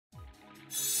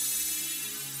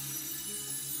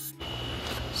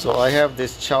So I have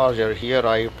this charger here.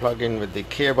 I plug in with the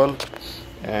cable,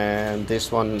 and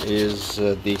this one is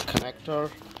the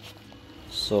connector.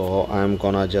 So I'm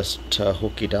gonna just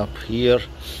hook it up here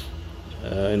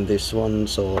in this one,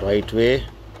 so right way,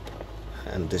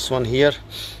 and this one here,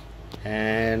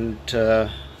 and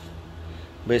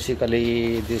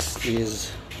basically this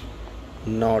is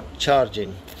not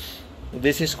charging.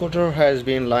 This scooter has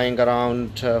been lying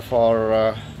around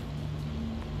for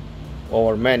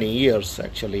over many years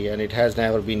actually, and it has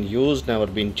never been used, never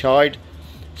been charged.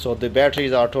 So the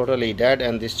batteries are totally dead,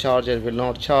 and this charger will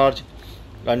not charge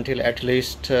until at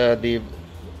least the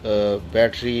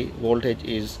battery voltage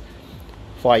is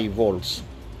 5 volts.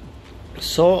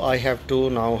 So I have to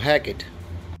now hack it.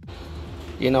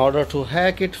 In order to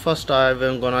hack it, first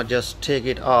I'm gonna just take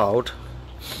it out,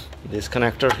 this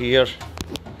connector here.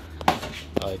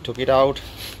 I took it out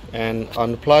and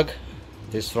unplug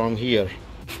this from here.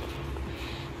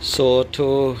 So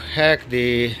to hack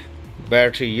the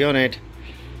battery unit,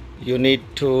 you need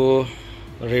to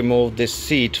remove this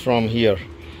seat from here.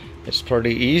 It's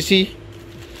pretty easy.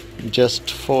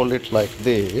 Just fold it like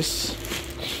this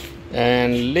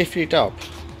and lift it up,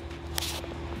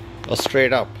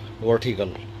 straight up, vertical,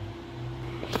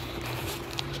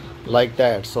 like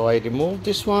that. So I remove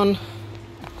this one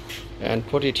and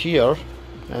put it here,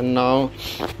 and now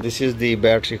this is the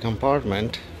battery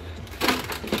compartment.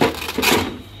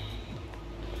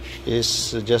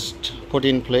 Is just put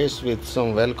in place with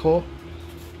some Velcro.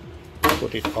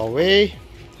 Put it away,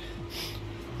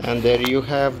 and there you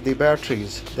have the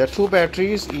batteries. There are 2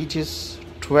 batteries, each is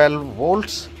 12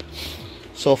 volts.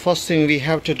 So first thing we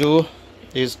have to do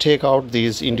is take out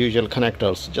these individual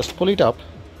connectors. Just pull it up,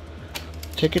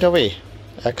 take it away,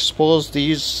 expose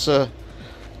these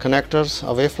connectors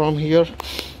away from here.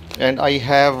 And I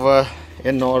have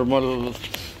a normal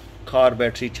car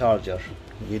battery charger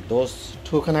with those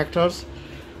 2 connectors,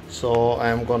 so I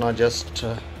am gonna just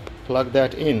plug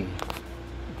that in.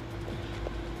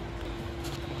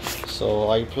 So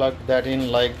I plug that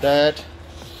in like that,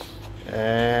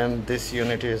 and this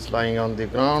unit is lying on the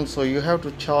ground. So you have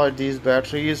to charge these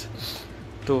batteries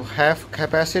to half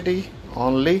capacity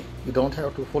only. You don't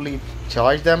have to fully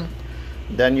charge them.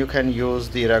 Then you can use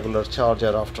the regular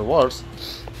charger afterwards.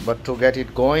 But to get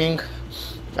it going,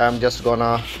 I'm just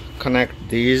gonna connect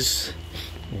these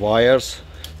wires.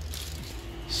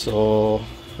 So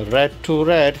red to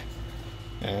red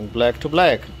and black to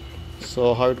black.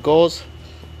 So how it goes,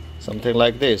 something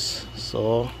like this.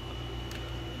 So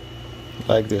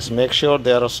like this, make sure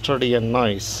they are sturdy and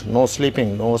nice, no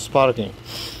slipping, no sparking.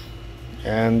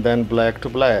 And then black to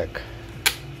black,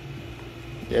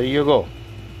 there you go.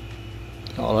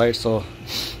 Alright, so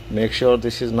make sure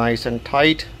this is nice and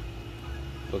tight.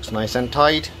 Looks nice and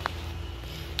tight,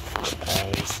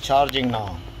 and it's charging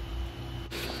now.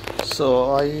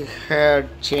 So I had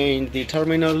changed the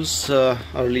terminals.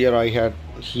 Earlier I had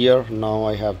here, now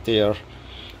I have there,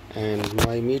 and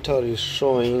my meter is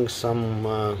showing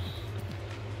some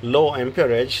low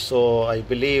amperage. So I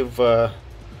believe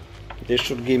this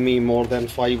should give me more than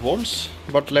 5 volts,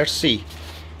 but let's see.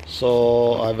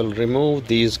 So I will remove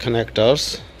these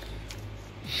connectors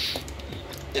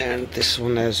and this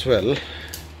one as well,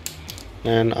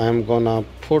 and I'm gonna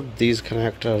put these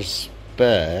connectors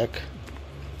back.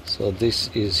 So this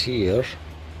is here,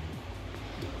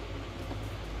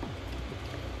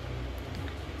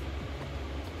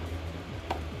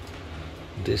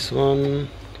 this one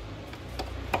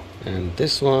and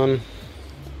this one.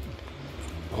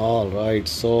 All right,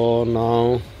 so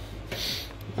now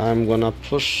I'm gonna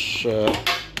push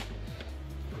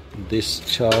this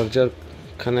charger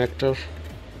connector,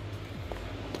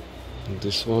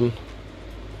 this one,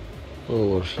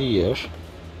 over here.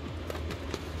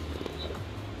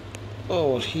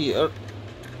 All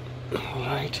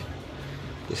right,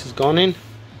 this is gone in.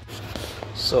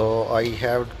 So I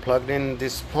have plugged in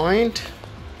this point,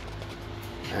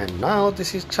 and now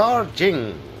this is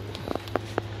charging.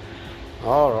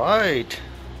 All right,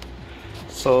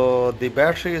 so the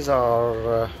batteries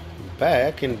are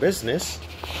back in business,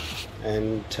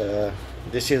 and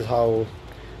this is how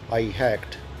I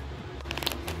hacked.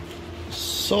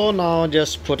 So now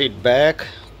just put it back,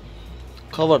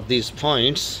 cover these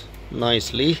points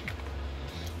nicely,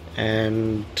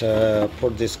 and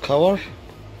put this cover.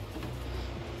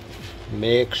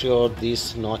 Make sure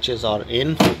these notches are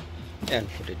in, and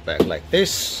put it back like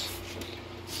this.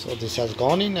 So this has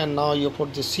gone in, and now you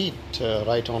put the seat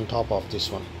right on top of this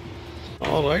one.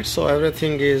 All right, so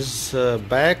everything is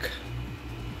back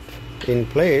in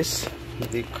place.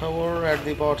 The cover at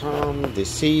the bottom, the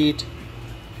seat,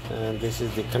 and this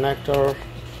is the connector,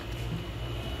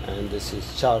 and this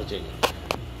is charging.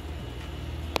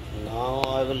 Now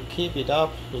I will keep it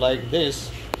up like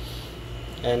this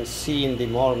and see in the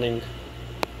morning,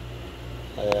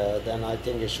 then I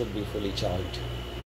think it should be fully charged.